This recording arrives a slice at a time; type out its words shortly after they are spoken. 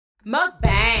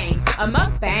Mukbang, a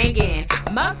mukbangin',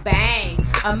 mukbang,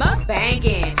 a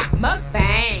mukbangin',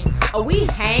 mukbang. Oh, we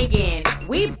hangin',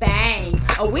 we bang,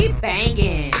 oh, we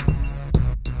bangin'.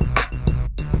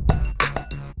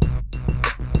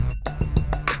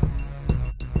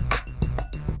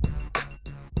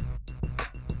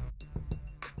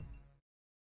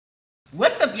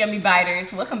 What's up, Yummy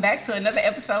Biters? Welcome back to another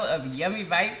episode of Yummy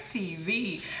Bites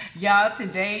TV. Y'all,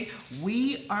 today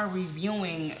we are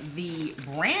reviewing the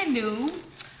brand new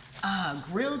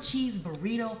grilled cheese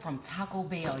burrito from Taco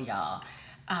Bell, y'all.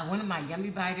 One of my Yummy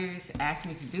Biters asked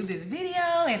me to do this video,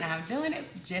 and I'm doing it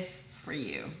just for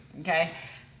you, okay?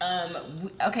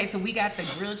 Okay, so we got the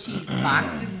grilled cheese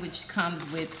boxes, which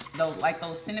comes with those, like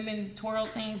those cinnamon twirl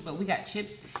things, but we got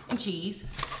chips and cheese.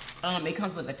 It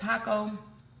comes with a taco.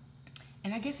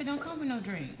 And I guess it don't come with no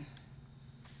drink.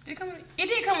 Did it come with, it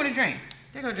did come with a drink.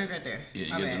 There go drink right there.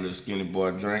 Yeah, you get the little skinny boy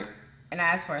drink. And I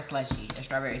asked for a slushie, a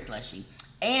strawberry slushie.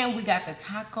 And we got the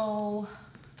taco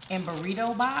and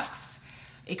burrito box.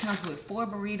 It comes with 4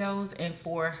 burritos and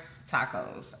 4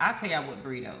 tacos. I'll tell y'all what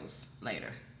burritos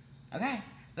later. Okay,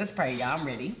 let's pray, y'all. I'm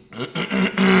ready.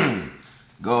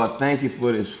 God, thank you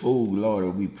for this food,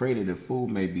 Lord. We pray that the food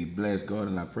may be blessed, God,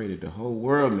 and I pray that the whole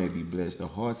world may be blessed, the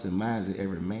hearts and minds of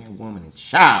every man, woman, and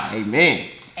child. Amen.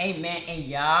 Amen. And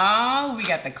y'all, we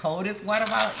got the coldest water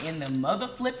bottle in the mother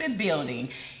flipping building.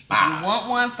 If you want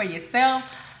one for yourself,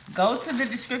 go to the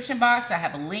description box. I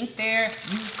have a link there.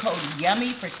 Use code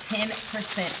YUMMY for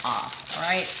 10% off. All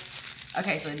right?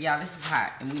 Okay, so y'all, this is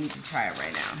hot, and we need to try it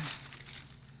right now.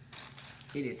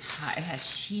 It is hot. It has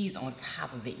cheese on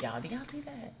top of it, y'all. Did y'all see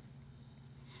that?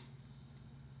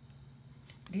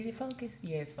 Did it focus?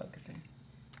 Yeah, it's focusing.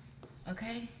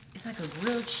 Okay? It's like a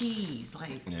grilled cheese.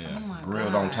 Like, yeah, oh my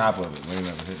grilled God. on top of it. We ain't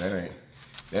never hit that.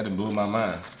 That done blew my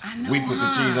mind. I know, we put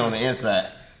the cheese on the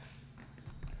inside.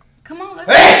 Come on, let's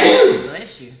do it.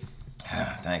 Bless you.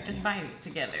 Thank you. Let's bite it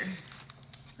together.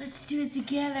 Let's do it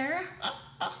together.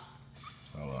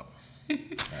 Hold up.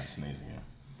 I sneeze again.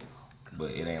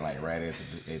 But it ain't like right at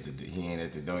the he ain't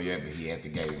at the door yet, but he at the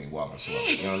gate and he walking slow.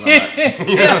 You know what I'm saying?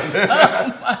 You know what I'm saying?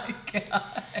 Oh my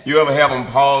God. You ever have them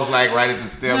pause like right at the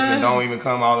steps and don't even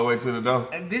come all the way to the door?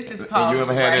 This is paused. You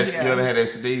ever had right that? here. You ever had that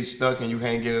sneeze stuck and you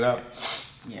can't get it out?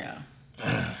 Yeah. All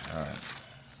right.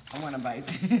 I want to bite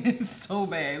this so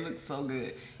bad. It looks so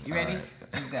good. You ready? Right.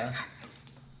 Let's go.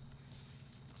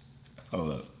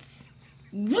 Hold up.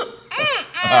 All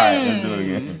right, let's do it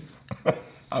again.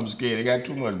 I'm scared. It got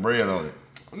too much bread on it.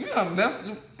 Yeah,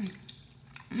 that's.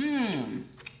 Mmm.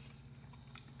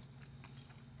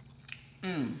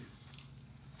 Mmm.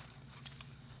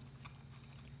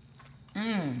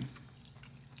 Mmm.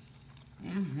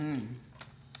 Mm-hmm.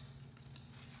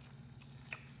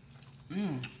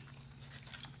 Mmm.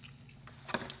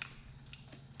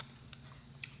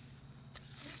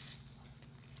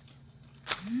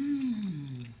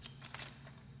 Mmm.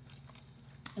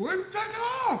 Where'd you take it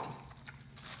off?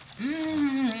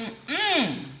 Mmm.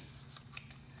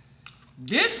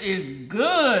 This is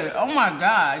good. Oh my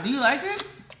God. Do you like it?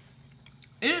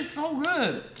 It is so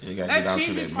good. You gotta That get down to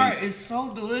cheesy that part meat. is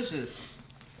so delicious.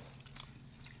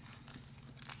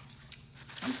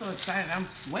 I'm so excited. I'm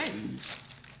sweating.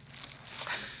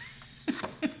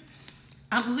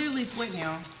 I'm literally sweating,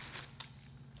 y'all.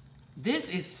 This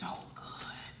is so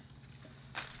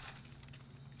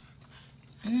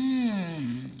good.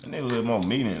 Mmm. I need a little more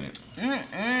meat in it.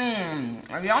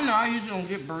 Y'all know I usually don't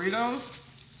get burritos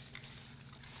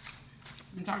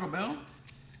from Taco Bell,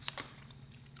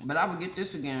 but I would get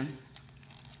this again.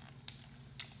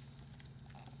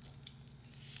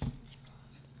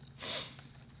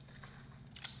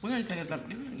 We're gonna take it up.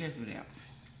 We're gonna get through that.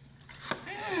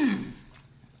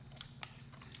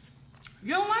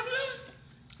 You don't like this?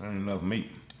 There ain't enough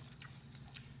meat.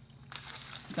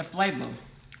 The flavor.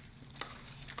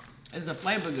 Is the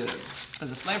flavor good? Because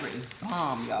the flavor is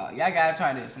bomb, y'all. Y'all gotta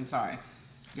try this. I'm sorry.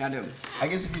 Y'all do. I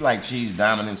guess if you like cheese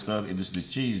dominant stuff, it just the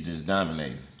cheese just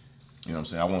dominated. You know what I'm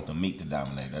saying? I want the meat to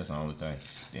dominate. That's the only thing.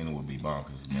 Then it would be bomb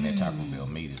because man, that Taco Bell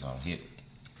meat is on hit.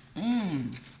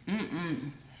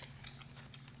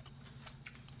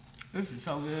 This is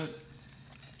so good.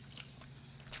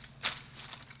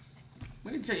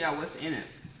 Let me tell y'all what's in it.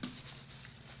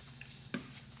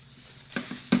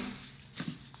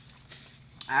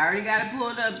 I already got it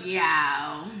pulled up,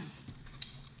 y'all.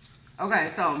 Okay,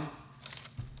 so.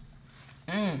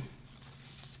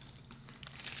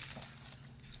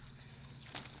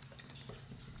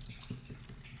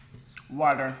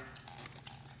 Water.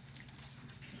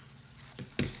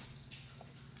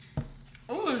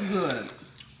 Oh, it's good.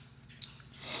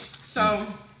 So,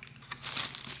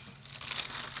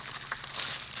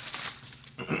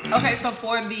 Okay, so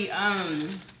for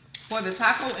the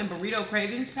taco and burrito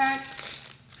cravings pack,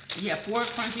 yeah, 4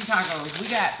 crunchy tacos. We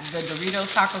got the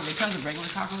Doritos tacos. They come with regular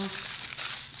tacos,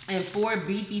 and 4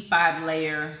 beefy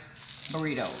 5-layer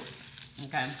burritos.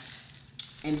 Okay,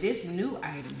 and this new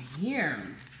item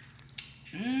here,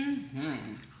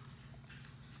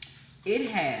 it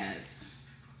has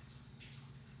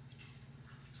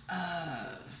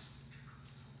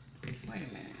wait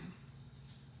a minute.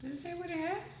 Does it say what it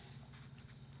has?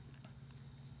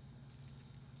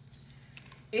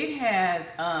 It has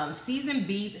seasoned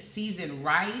beef, seasoned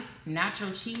rice,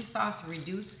 nacho cheese sauce,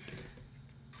 reduced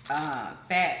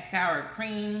fat sour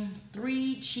cream,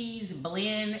 3 cheese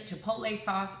blend, chipotle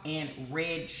sauce, and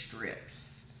red strips.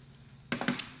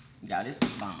 Y'all, this is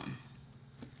bomb.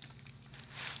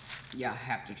 Y'all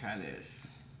have to try this.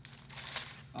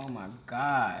 Oh my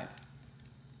God.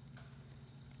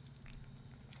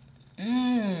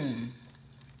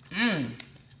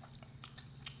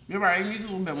 You're right, it needs a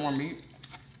little bit more meat.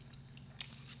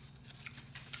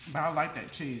 But I like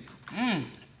that cheese.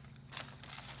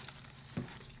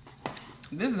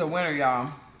 This is a winner,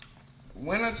 y'all.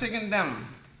 Winner chicken dinner.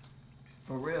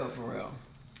 For real, for real.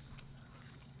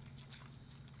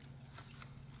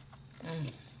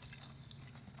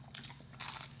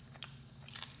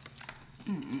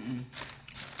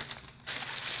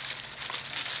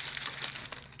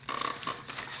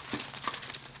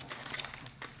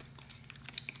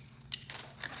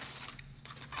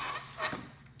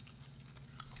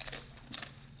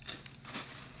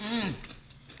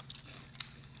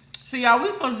 So y'all, we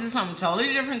supposed to do something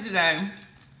totally different today.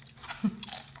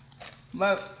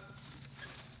 But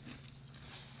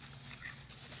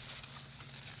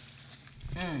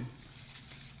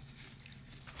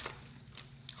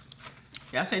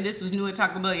y'all said this was new at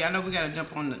Taco Bell. Y'all know we gotta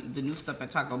jump on the new stuff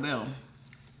at Taco Bell.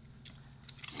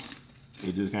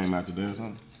 It just came out today or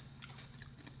something?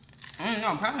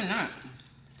 No, probably not.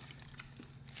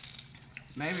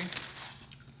 Maybe.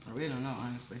 I really don't know,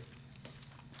 honestly.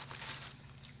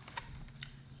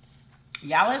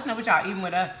 Y'all let us know what y'all eating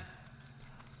with us.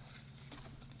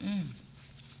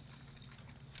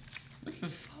 This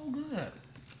is so good.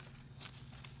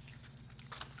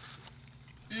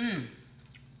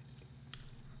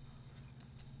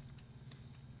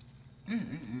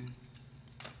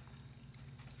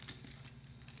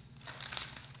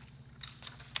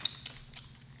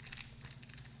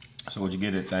 So would you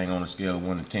get that thing on a scale of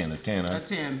 1 to 10? A 10, huh? A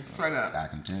 10, straight up. I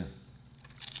can tell.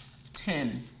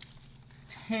 10.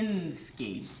 10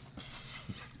 ski.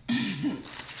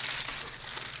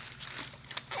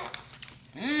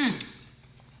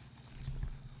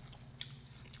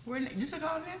 Where you took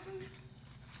all that from me?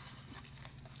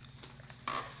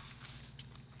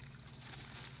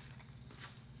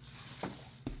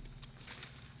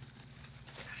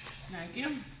 Thank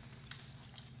you.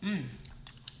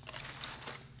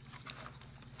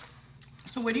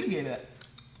 So what do you give it?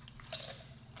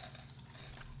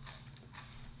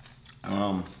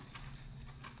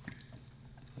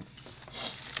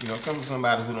 You know, come from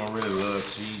somebody who don't really love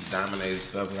cheese dominated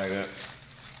stuff like that.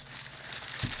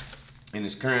 In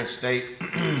its current state,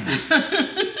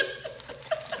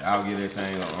 I'll give that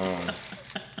thing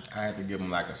I have to give them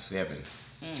like a 7.2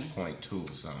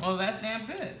 or something. Well, that's damn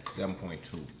good.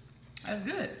 7.2. That's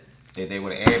good. If they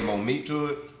would add more meat to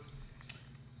it,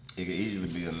 it could easily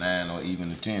be a 9 or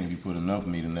even a 10 if you put enough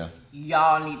meat in there.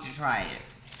 Y'all need to try it.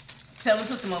 Tell them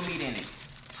to put some more meat in it.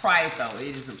 Try it though.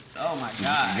 It is, oh my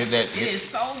God. Get that, it is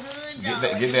so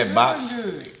good. Get that box.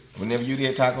 Good. Whenever you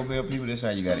eat Taco Bell, people, this is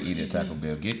how you gotta eat at Taco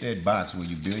Bell. Get that box where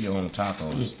you build your own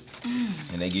tacos.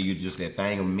 And they give you just that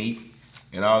thing of meat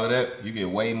and all of that. You get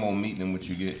way more meat than what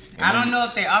you get. And I don't know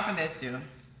if they offer that still.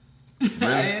 Really?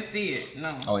 I didn't see it,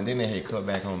 no. Oh, and then they had cut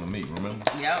back on the meat, remember?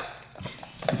 Yep.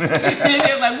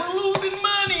 They're like, we're losing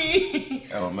money.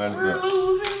 Oh, messed we're up.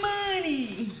 losing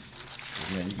money.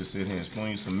 Man, you can sit here and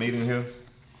spoon you some meat in here.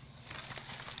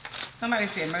 Somebody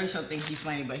said Murder Show thinks he's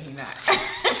funny, but he's not.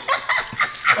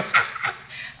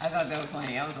 I thought that was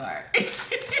funny. I was sorry.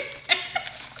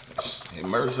 Hey,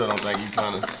 Murder Show don't think he's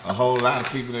funny. A whole lot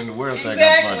of people in the world think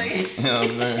I'm funny. You know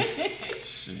what I'm saying?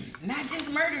 Shit. Not just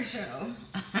Murder Show.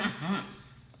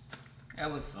 That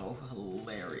was so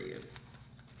hilarious.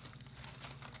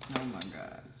 Oh my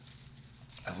God.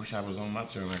 I wish I was on my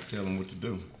turn. I could tell them what to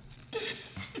do.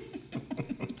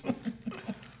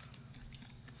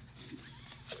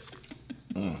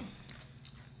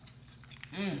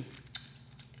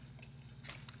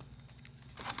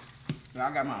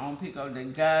 I got my own pico de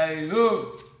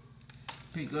gallo.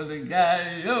 Pico de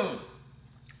gallo.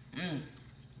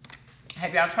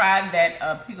 Have y'all tried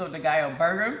that pico de gallo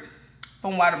burger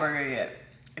from Whataburger yet?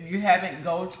 If you haven't,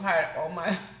 go try it. Oh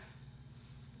my,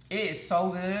 it is so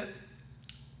good.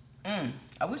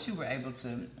 I wish you were able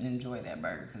to enjoy that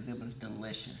burger because it was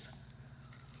delicious.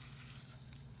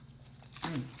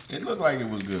 It looked like it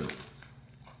was good.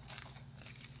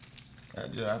 I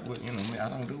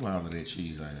don't do all of that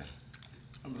cheese like that.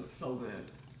 It looks so good.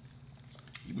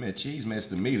 Cheese messed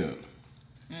the meat up.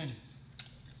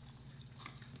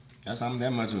 I'm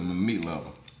that much of a meat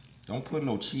lover. Don't put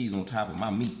no cheese on top of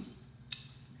my meat.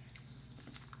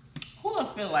 Who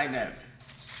else feel like that?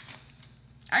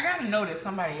 I gotta know that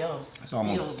somebody else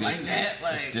feels like that.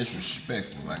 It's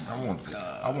disrespectful. Like I want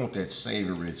that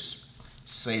savoriness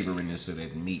of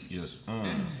that meat. Just.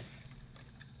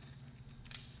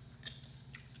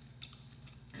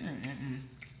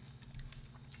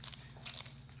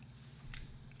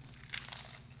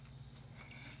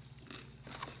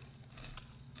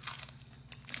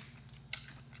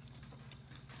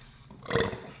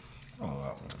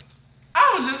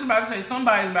 I was just about to say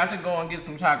somebody's about to go and get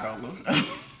some tacos.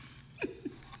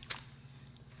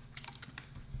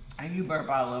 And you burp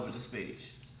all over the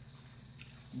speech.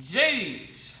 Jeez.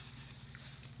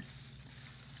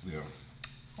 Yeah.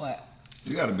 What?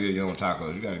 You gotta build your own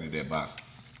tacos. You gotta get that box.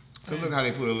 Cause look how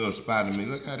they put a little spot in me.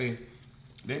 Look how they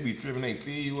be tripping. They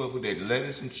fill you up with that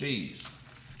lettuce and cheese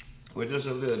with just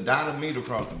a little dot of meat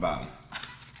across the bottom.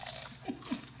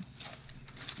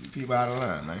 You keep out of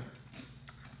line, man.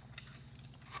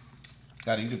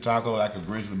 Gotta eat the taco like a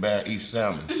grizzly bear eats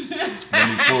salmon. Then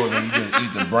you full and you just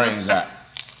eat the brains out.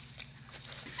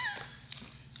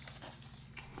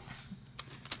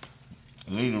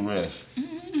 Leave the rest.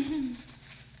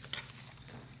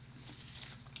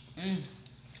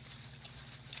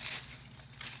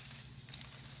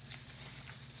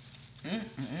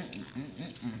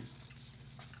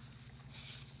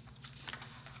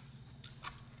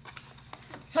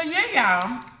 So yeah,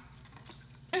 y'all.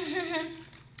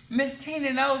 Miss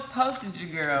Tina Knows posted your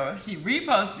girl. She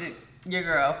reposted your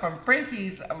girl from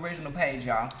Frenchie's original page,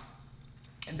 y'all.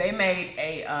 They made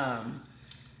a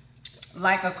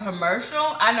like a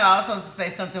commercial. I know I was supposed to say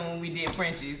something when we did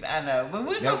Frenchie's. I know, but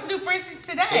we're supposed to do Frenchie's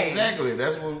today. Exactly.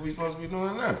 That's what we're supposed to be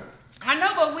doing now. I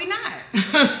know, but we not.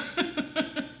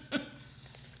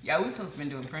 Yeah, we're supposed to be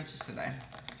doing Frenchie's today.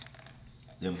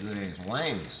 Them good ass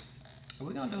wings.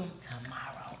 We're gonna do them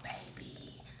tomorrow,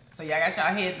 baby. So y'all got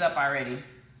y'all heads up already.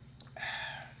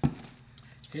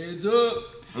 Heads up.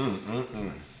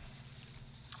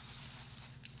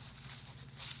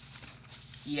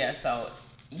 Yeah, so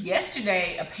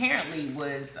yesterday apparently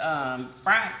was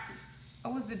fried.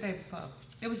 What was the day before?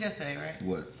 It was yesterday, right?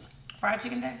 What? Fried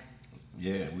chicken day?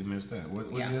 Yeah, we missed that.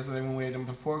 What was yesterday when we ate them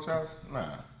pork chops?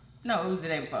 Nah. No, it was the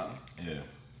day before. Yeah.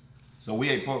 So we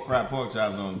ate fried pork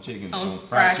chops on chicken. On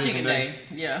fried chicken day.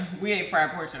 Yeah, we ate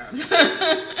fried pork chops.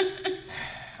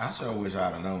 I sure wish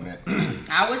I'd have known that.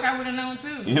 I wish I would have known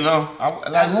too. You know,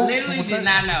 I literally did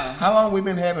not know. How long we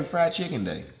been having fried chicken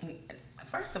day?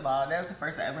 First of all, that was the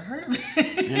first I ever heard of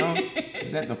it. You know,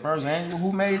 is that the first annual?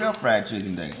 Who made up fried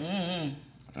chicken day?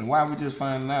 And why we just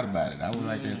finding out about it? I was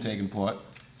right there taking part,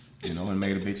 you know, and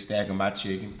made a big stack of my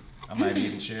chicken. I might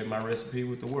even share my recipe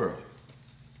with the world.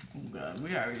 Oh God,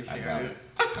 we already shared it.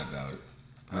 I doubt it.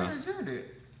 We already shared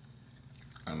it.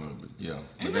 I know, but yeah.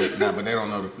 But they don't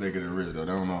know the flick of the wrist though.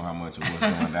 They don't know how much of what's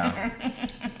going down.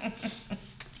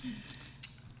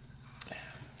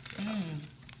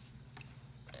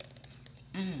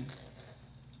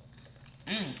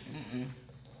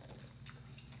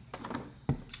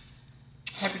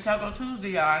 Happy Taco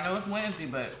Tuesday, y'all. I know it's Wednesday,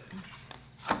 but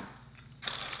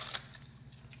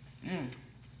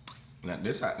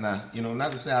Now, you know,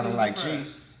 not to say I don't like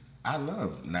cheese. I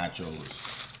love nachos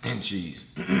and cheese.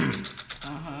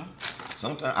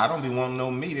 Sometimes I don't be wanting no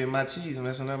meat in my cheese,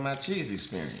 messing up my cheese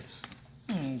experience.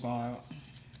 Oh God,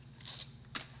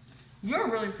 you're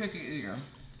a really picky eater.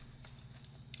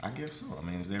 I guess so. I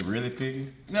mean, is that really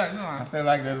picky? Yeah, you are. I feel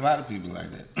like there's a lot of people like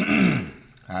that.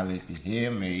 Holla if you hear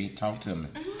me, talk to me.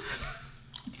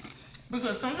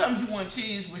 Because sometimes you want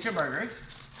cheese with your burgers.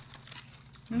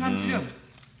 Sometimes you do.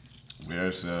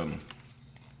 There's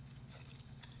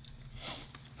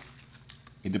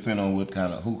it depends on what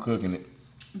kind of who cooking it.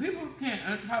 People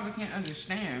probably can't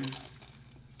understand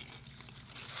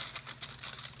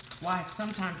why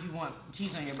sometimes you want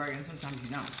cheese on your burger and sometimes you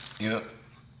don't. You know,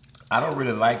 I don't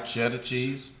really like cheddar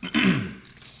cheese.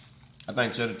 I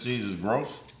think cheddar cheese is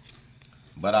gross,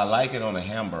 but I like it on a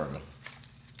hamburger.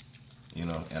 You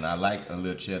know, and I like a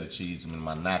little cheddar cheese in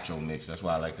my nacho mix. That's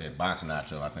why I like that box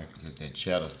nacho. I think it's that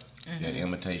cheddar, that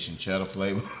imitation cheddar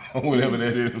flavor, or whatever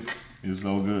that is. It's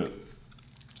so good.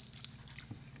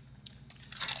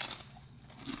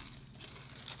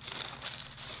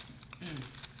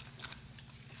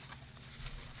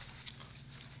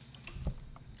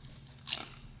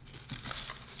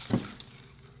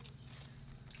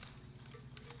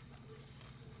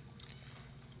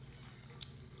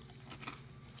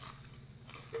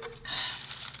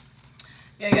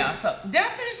 Yeah, y'all. So, did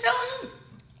I finish telling them?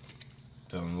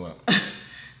 Tell them what?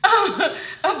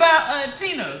 About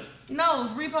Tina Knowles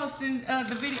reposting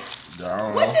the video. I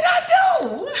don't what know. did I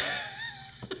do?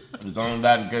 It's only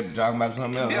about to keep talking about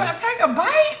something else. Did I take a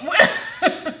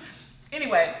bite?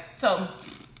 Anyway, so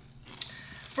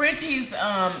Frenchie's,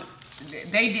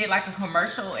 they did like a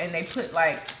commercial and they put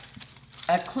like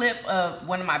a clip of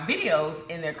one of my videos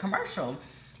in their commercial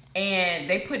and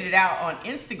they put it out on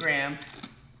Instagram.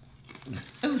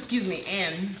 Oh, excuse me.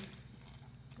 And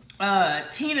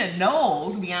Tina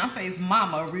Knowles, Beyonce's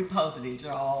mama, reposted it.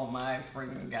 Oh my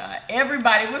freaking God.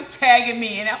 Everybody was tagging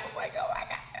me and I was like, oh my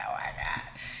God, oh my God.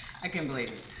 I couldn't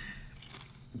believe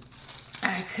it.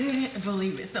 I couldn't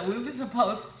believe it. So we were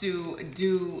supposed to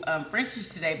do Frenchie's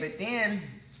today, but then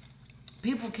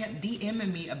people kept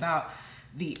DMing me about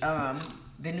the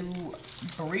new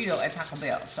burrito at Taco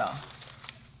Bell. So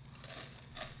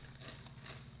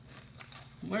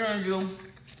we're gonna do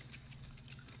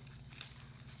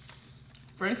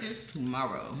Frenchie's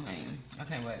tomorrow. Man, I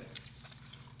can't wait.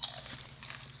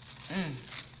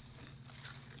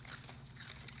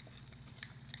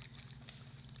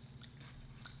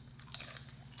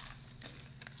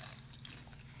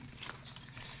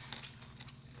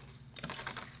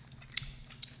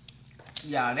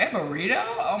 Y'all, that burrito,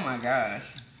 oh my gosh.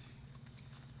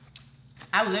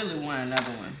 I literally want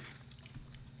another one.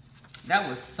 That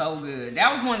was so good.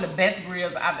 That was one of the best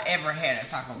burritos I've ever had at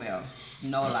Taco Bell.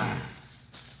 No lie.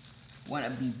 One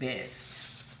of the best.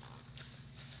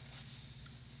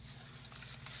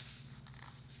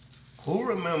 Who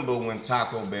remember when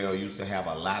Taco Bell used to have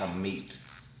a lot of meat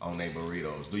on their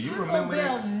burritos? Do you remember that?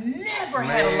 Taco Bell never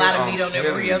had a lot of meat on their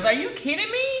burritos. Are you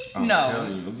kidding me? I'm no.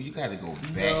 telling you, you got to go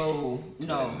back No, to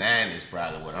no. the 90s,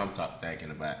 probably what I'm thinking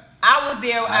about. I was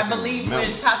there, I can believe, when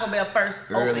remember. Taco Bell first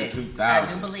Early opened. 2000s.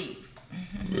 I do believe.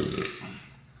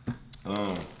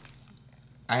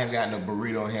 I had gotten a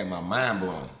burrito and had my mind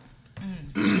blown.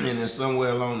 And then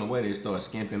somewhere along the way, they started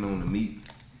skimping on the meat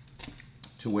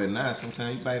to where now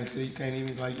sometimes you bite into it, you can't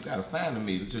even, like, you got to find the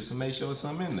meat just to make sure there's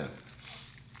something in there.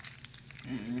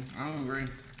 I don't agree.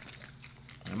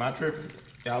 Am I tripping?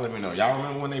 Y'all let me know. Y'all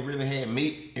remember when they really had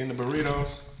meat in the burritos?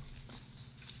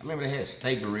 I remember they had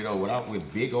steak burrito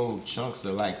with big old chunks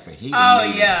of like fajita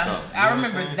meat and stuff. I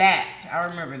remember that. I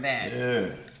remember that.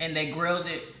 Yeah. And they grilled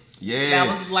it. Yes. That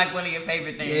was like one of your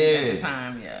favorite things at the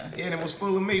time, yeah. Yeah, and it was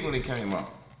full of meat when it came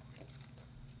out.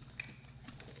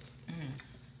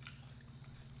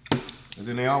 And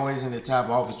then they always in the top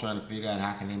office trying to figure out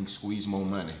how can they squeeze more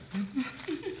money.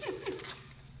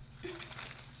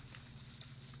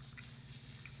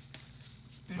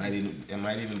 It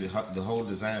might even the whole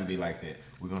design be like that.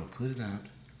 We're gonna put it out.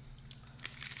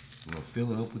 We're gonna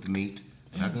fill it up with meat.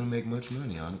 We're not gonna make much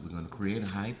money on it. We're gonna create a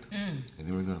hype, and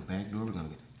then we're gonna backdoor. We're gonna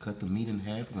cut the meat in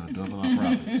half. We're gonna double our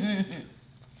profits.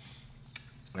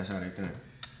 That's how they think.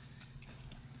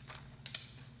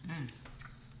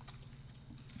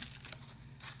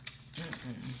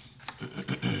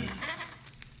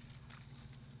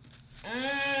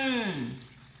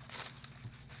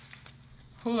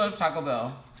 Who loves Taco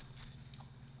Bell?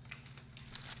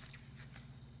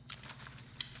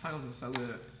 Tacos are so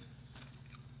good.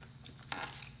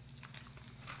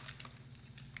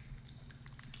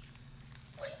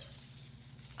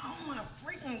 Oh my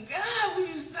freaking God, will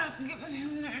you stop giving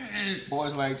him that?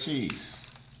 Boys like cheese.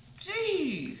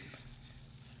 Jeez.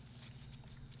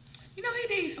 You know he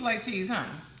did used to like cheese, huh?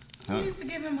 Huh? You used to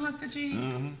give him hunks of cheese.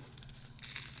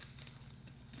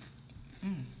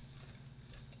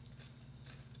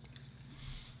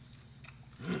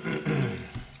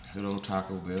 Good old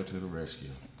Taco Bell to the rescue.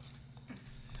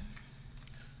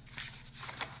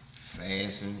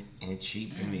 Fast and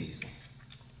cheap and easy.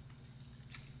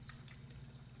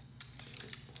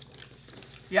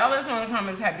 Y'all let us know in the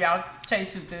comments, have y'all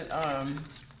tasted the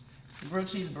grilled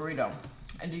cheese burrito?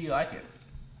 And do you like it?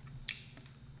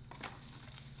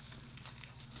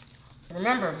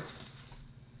 Remember,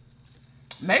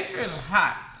 make sure it's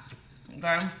hot,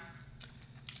 okay?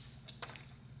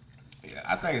 Yeah,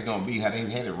 I think it's gonna be how they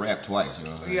had it wrapped twice, you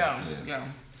know what I'm saying? Yeah.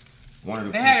 One of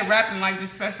the They had it wrapped in like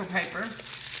this special paper.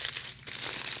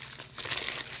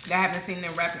 I haven't seen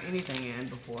them wrapping anything in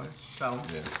before, so.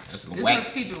 Yeah, that's This wax.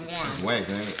 must keep it warm. It's wax,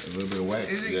 ain't it? A little bit of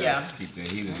wax. Is it? Yeah. Keep the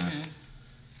heat in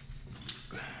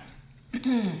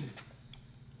there.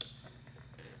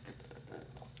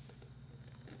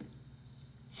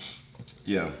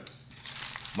 Yeah,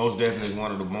 most definitely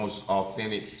one of the most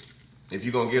authentic. If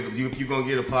you're gonna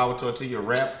get a flour tortilla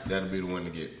wrap, that'll be the one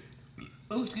to get.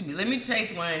 Oh, excuse me. Let me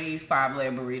taste one of these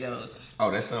 5-layer burritos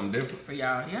Oh, that's something different. for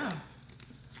y'all. Yeah.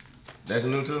 That's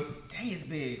new too? Dang, it's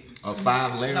big. A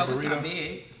 5-layer burrito? No, it's not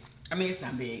big. I mean, it's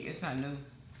not big. It's not new.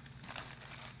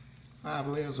 5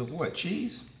 layers of what?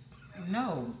 Cheese?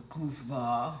 No,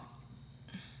 goofball.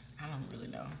 I don't really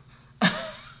know.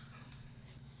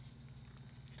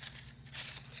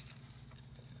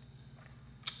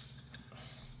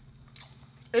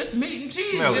 It's meat and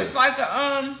cheese, Smell just it. like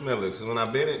a Smell it. So when I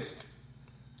bit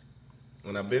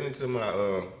into my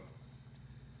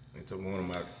into one of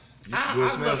my, you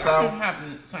smell sour? I don't have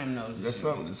the same nose. That's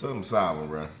something sour,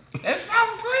 bro. There's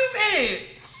sour cream in it.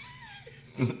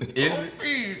 Is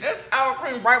it? That's sour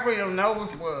cream right where your nose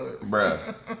was.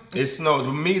 Bruh. It's no,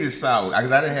 the meat is sour.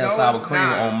 Because I didn't have sour cream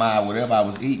on my whatever I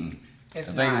was eating. I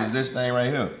think it was this thing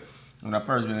right here. When I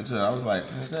first bit into it, I was like,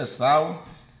 is that sour?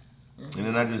 And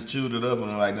then I just chewed it up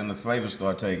and then the flavor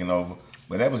started taking over.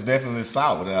 But that was definitely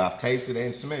sour that I've tasted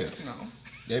and smelled. No.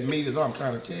 That meat is all I'm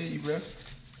trying to tell you, bro.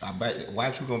 I bet, why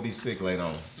you gonna be sick later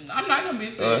on? I'm not gonna be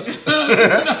sick.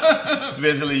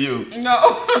 Especially you.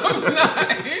 No, I'm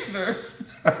not either.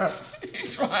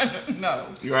 He's trying to know.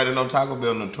 You already know Taco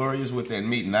Bell notorious with that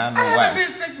meat, and I know why. I haven't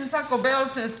been sick from Taco Bell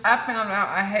since I found out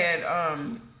I had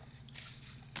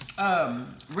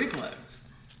reflux.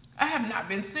 I have not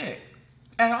been sick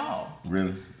at all.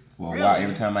 Really? For a while,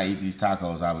 every time I eat these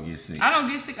tacos, I would get sick. I don't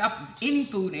get sick off of any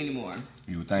food anymore.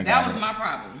 You would think that was my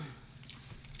problem.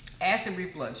 Acid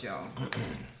reflux, y'all.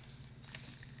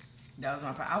 That was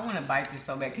my problem. I want to bite this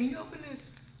so bad. Can you open this?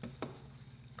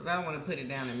 Because I don't want to put it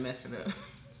down and mess it up.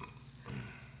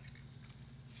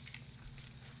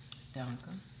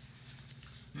 Dunker.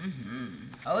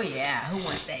 Oh, yeah. Who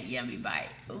wants that yummy bite?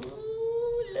 Ooh,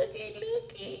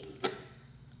 looky.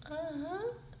 Uh-huh.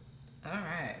 All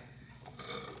right.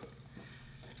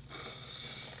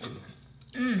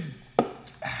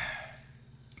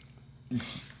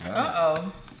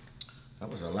 Uh-oh. That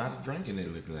was a lot of drinking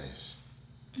in the glass.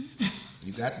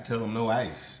 You got to tell them no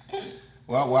ice.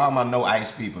 Well, where all my no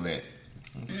ice people at?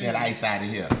 Get that ice out of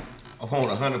here. I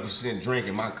want 100% drink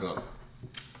in my cup.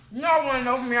 No one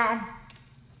knows me, y'all.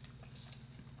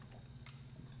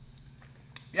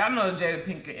 Y'all know Jada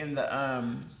Pinkett in the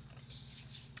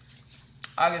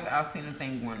August Alsina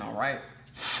thing going on, right?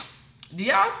 Do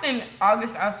y'all think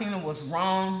August Alsina was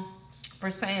wrong for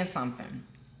saying something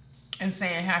and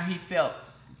saying how he felt?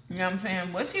 You know what I'm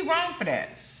saying? Was he wrong for that?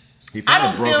 He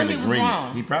probably broke an he was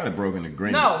wrong. He probably broke an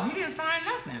agreement. No, he didn't sign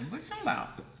nothing. What you talking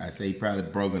about? I say he probably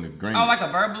broke an agreement. Oh, like a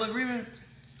verbal agreement?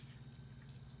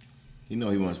 You know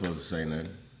he wasn't supposed to say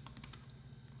nothing.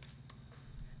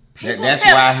 That's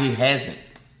why he hasn't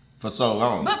for so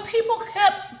long. But people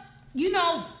kept, you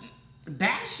know,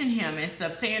 bashing him and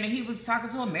stuff, saying that he was talking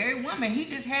to a married woman. He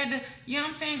just had to, you know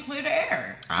what I'm saying, clear the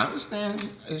air. I understand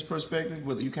his perspective,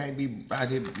 but you can't be out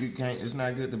here. You can't. It's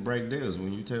not good to break deals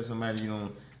when you tell somebody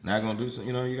not gonna do something.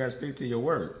 You know, you gotta stick to your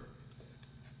word.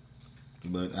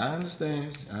 But I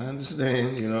understand.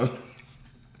 You know,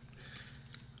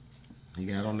 he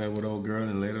got on there with old girl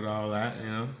and let it all out. You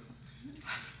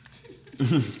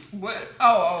know. What?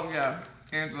 Oh yeah,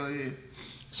 Angela.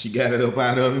 She got it up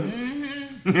out of him.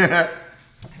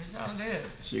 It's all good.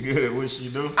 She good at what she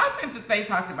do. I think that they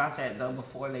talked about that though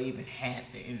before they even had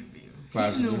the interview.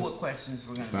 He knew what questions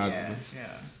were gonna be asked.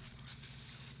 Yeah.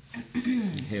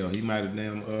 Hell, he might have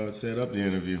damn set up the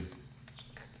interview.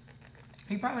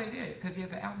 He probably did, because he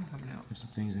has an album coming out. There's some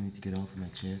things I need to get off of my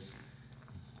chest.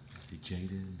 The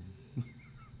Jada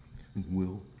and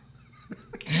Will.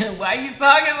 Why you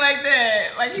talking like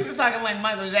that? Like he was talking like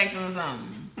Michael Jackson or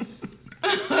something.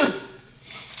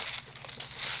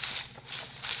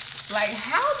 Like,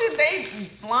 how did they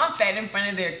flaunt that in front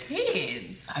of their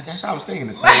kids? That's what I was thinking,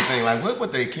 the same thing. Like, what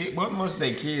must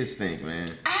their kids think, man?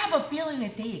 I have a feeling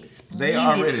that they explained they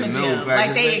already it to knew. him.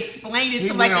 Like they explained it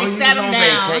to him, like they he sat him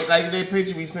down. Like that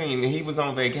picture we seen, he was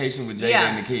on vacation with Jada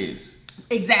and the kids.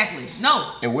 Exactly.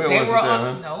 No. And Will wasn't there,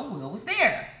 huh? No, Will was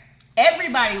there.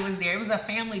 Everybody was there. It was a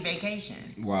family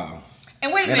vacation. Wow.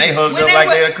 And wait a minute. And they hugged up like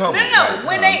they're a couple. No. Like,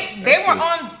 when they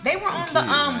were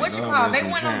on the what you call? They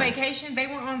went on vacation. They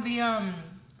were on the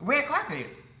red carpet.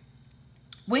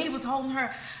 When he was holding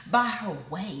her by her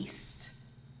waist.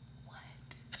 What?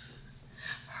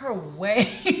 Her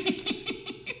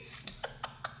waist.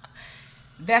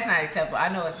 That's not acceptable. I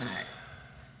know it's not.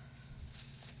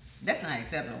 That's not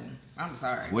acceptable. I'm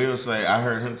sorry. Will say, I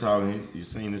heard him talking. You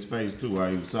seen his face too while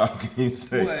he was talking. He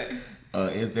said,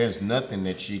 what? There's nothing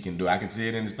that she can do. I can see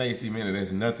it in his face. He meant it.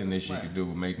 There's nothing that she could do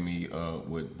would make me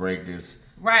would break this.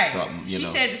 Right. Something, she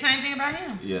said the same thing about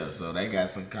him. Yeah. So they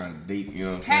got some kind of deep. You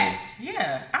know what I'm saying?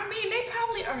 Yeah. I mean, they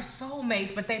probably are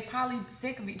soulmates, but they probably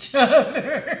sick of each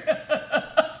other.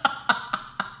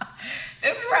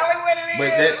 That's probably what it is.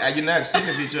 But that, you're not sick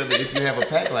of each other if you have a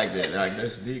pack like that. Like,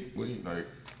 that's deep. What do you like?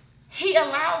 He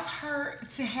allows her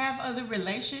to have other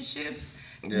relationships.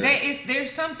 Yeah.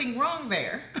 There's something wrong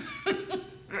there.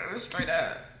 Straight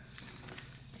up.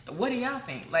 What do y'all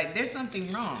think? Like, there's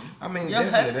something wrong. I mean, your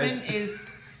husband is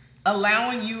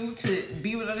allowing you to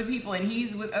be with other people, and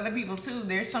he's with other people too.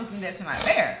 There's something that's not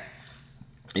there.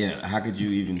 Yeah, how could you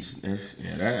even?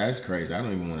 That's crazy. I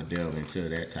don't even want to delve into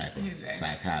that type of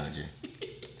psychology.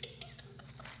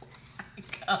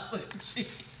 Psychology.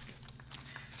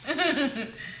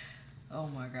 Oh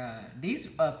my God, these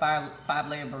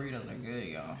five-layer burritos are good,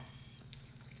 y'all.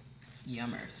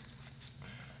 Yummers.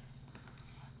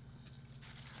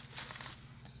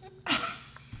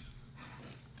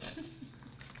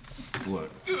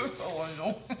 What? You're so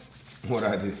annoying. What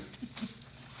I did?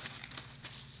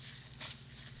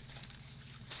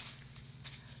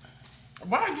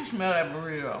 Why did you smell that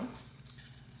burrito?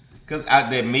 Cause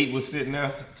that meat was sitting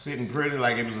there, sitting pretty,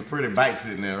 like it was a pretty bite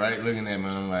sitting there, right? Looking at me,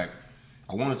 and I'm like,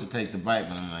 I wanted to take the bite,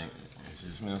 but I'm like, it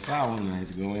just smells sour, and I had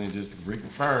to go in and just to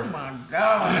reconfirm. Oh my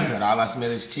God. But all I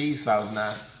smell is cheese sauce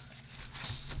now.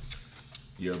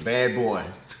 You're a bad boy.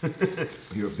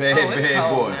 You're a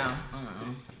bad boy. Now.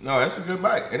 No, that's a good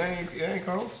bite. It ain't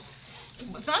cold.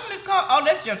 But something is cold. Oh,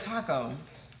 that's your taco.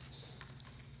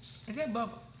 Is that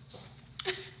Bubba?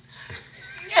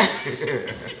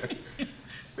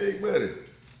 Big buddy.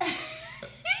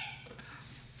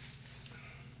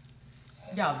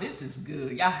 Y'all, this is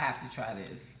good. Y'all have to try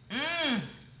this.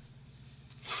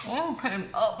 Oh, came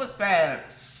up with that.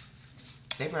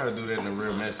 They probably do that in a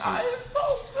real Mexican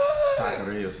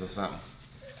taquerias or something.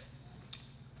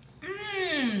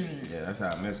 Yeah, that's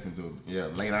how Mexicans do it. Yeah,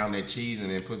 lay down that cheese and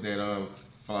then put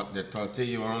that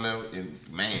tortilla on there, and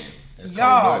man, that's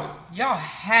cold-blooded. Y'all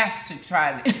have to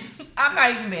try this. I'm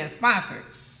not even being sponsored.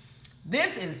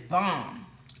 This is bomb.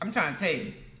 I'm trying to tell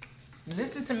you.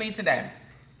 Listen to me today.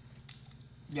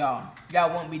 Y'all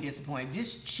won't be disappointed.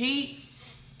 Just cheap.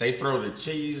 They throw the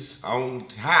cheese on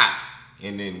top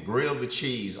and then grill the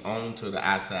cheese onto the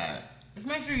outside. Just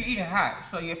make sure you eat it hot.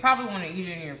 So you probably want to eat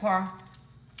it in your car.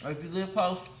 Or if you live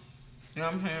close, you know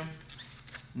what I'm saying?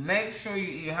 Make sure you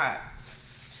eat it hot.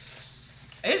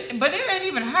 But it ain't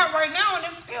even hot right now, and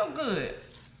it's still good.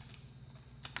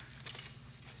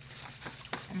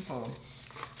 I'm full.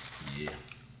 Yeah.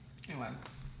 Anyway.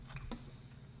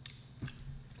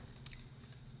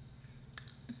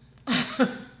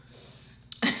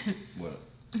 What?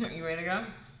 You ready to go?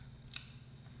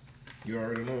 You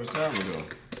already know it's time to go.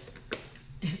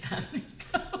 It's time to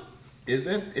go. Is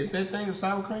that thing of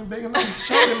sour cream big enough?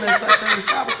 Show them that thing of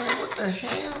sour cream. What the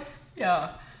hell?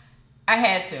 Yeah, I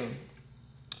had to.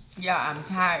 Yeah, I'm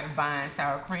tired of buying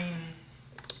sour cream.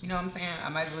 You know what I'm saying? I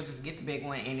might as well just get the big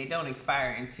one, and it don't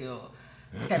expire until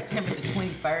September the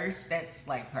 21st. That's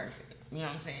like perfect. You know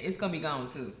what I'm saying? It's gonna be gone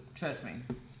too. Trust me.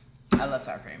 I love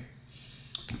sour cream.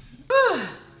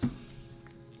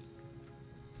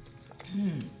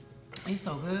 It's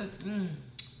so good.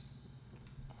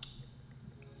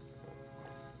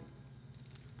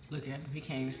 Look at him. He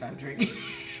can't even stop drinking.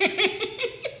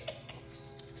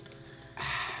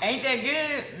 Ain't that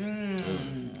good?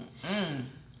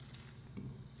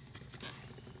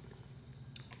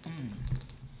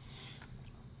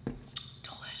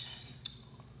 Delicious.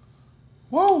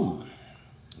 Whoa.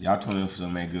 Y'all tune in for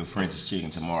some good French's chicken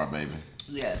tomorrow, baby.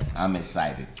 Yes. I'm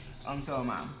excited. So am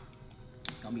I.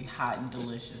 It's gonna be hot and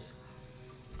delicious.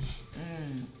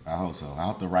 I hope so. I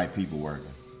hope the right people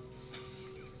working.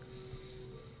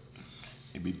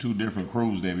 It'd be two different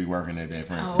crews that be working at that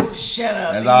French's. Oh, shut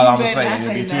up. That's all I'm saying.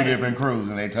 It'd be two different crews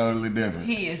and they totally different.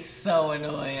 He is so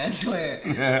annoying, I swear.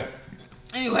 Yeah.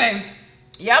 Anyway,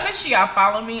 y'all make sure y'all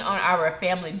follow me on our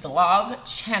family vlog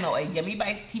channel at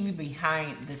YUMMYBITESTV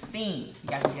behind the scenes.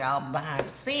 Y'all can get all behind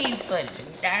the scenes footage,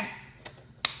 okay?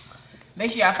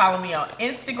 Make sure y'all follow me on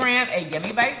Instagram at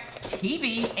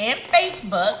YUMMYBITESTV and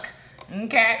Facebook,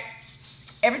 okay?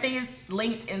 Everything is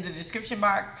linked in the description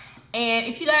box. And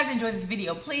if you guys enjoyed this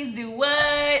video, please do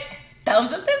what?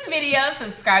 Thumbs up this video,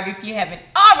 subscribe if you haven't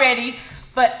already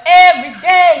for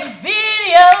everyday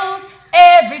videos,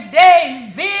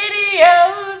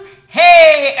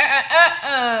 Hey,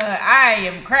 I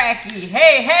am cracky,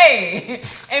 hey.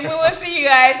 And we will see you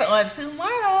guys on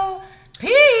tomorrow.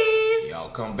 Peace. Y'all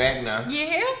come back now.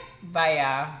 Yeah, bye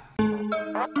y'all.